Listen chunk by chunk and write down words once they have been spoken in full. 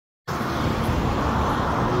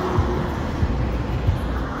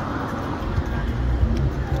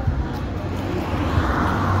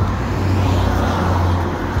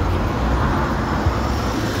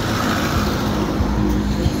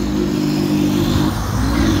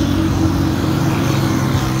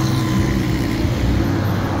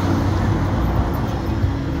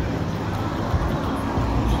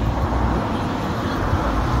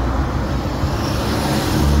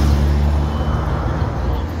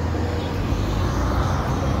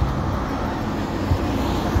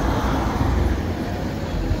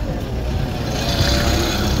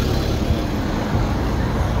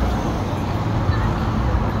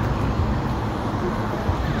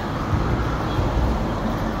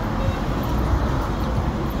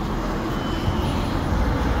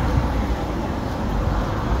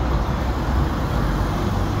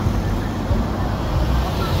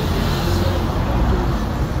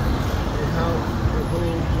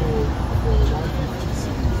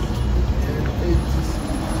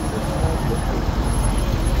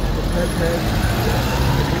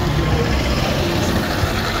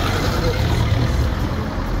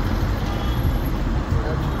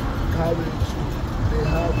have it. They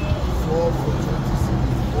have 4 for 20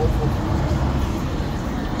 cedis, 4 for 50.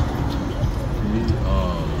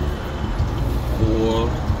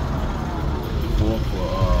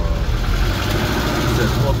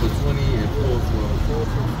 4 for 20 and 4 for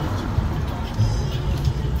 50.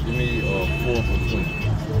 Give me 4 for 20.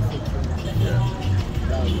 4 for 20. Yeah.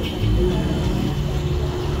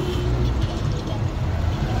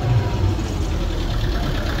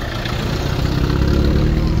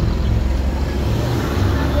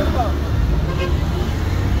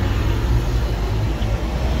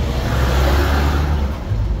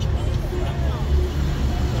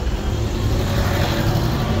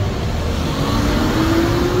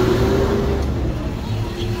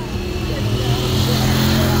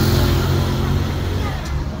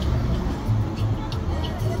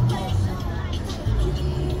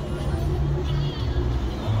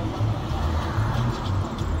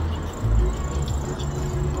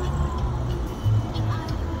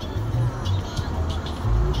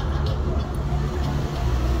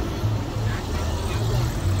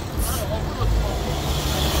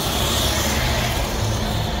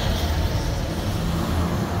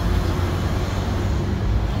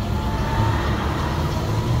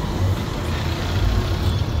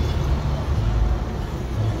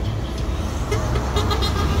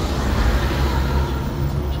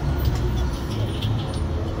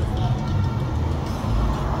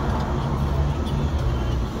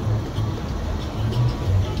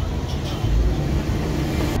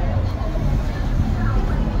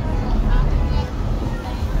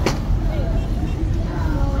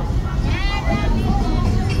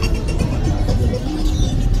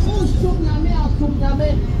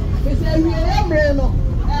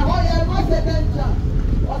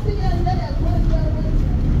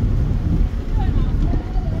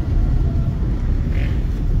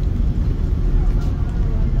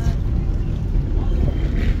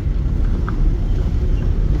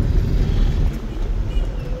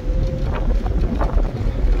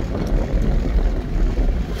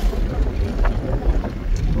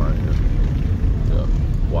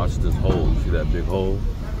 Watch this hole. See that big hole?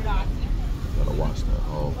 Gotta watch that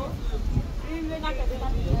hole.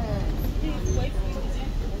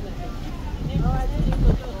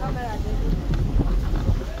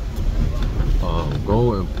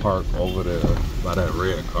 Go and park over there by that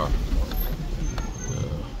red car.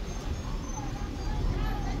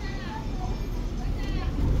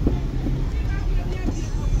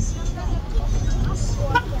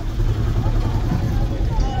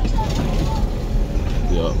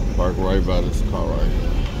 Yeah, park right by this car right here.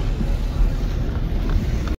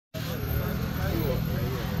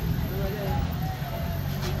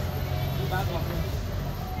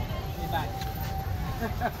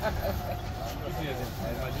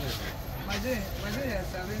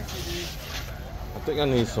 I think I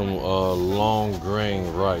need some long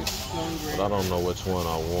grain rice, but I don't know which one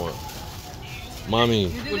I want. Mommy,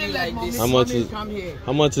 how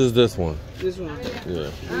much is this one? This one?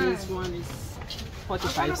 Yeah. This one is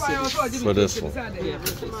 45 cedis. For this one? Yeah,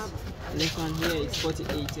 for this. This one here is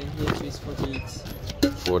 48 and here too is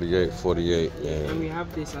 48. 48. And we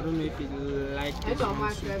have this, I don't know if you like this one.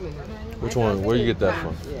 Which one? Where you get that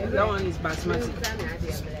from? Yeah, that one is basmati.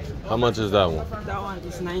 How much is that one? That one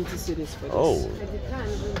is 90 cedis for this. Oh.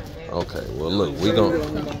 Okay, well look, we gonna...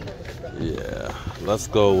 Yeah, let's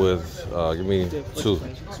go with, give me 2.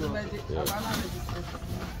 Yeah.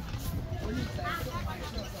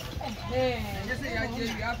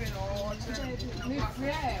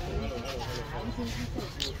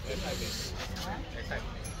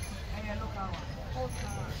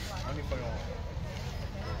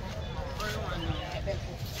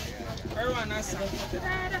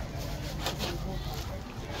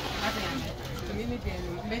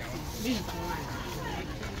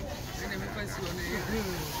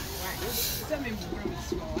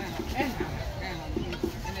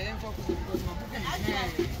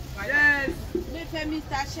 Yes,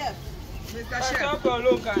 Mr. Chef. Mr. Chef.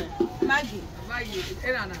 Maggie. I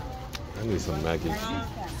need some Maggie.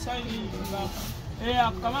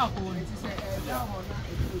 Yeah, come on.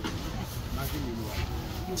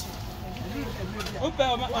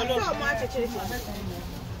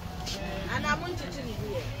 And I'm going to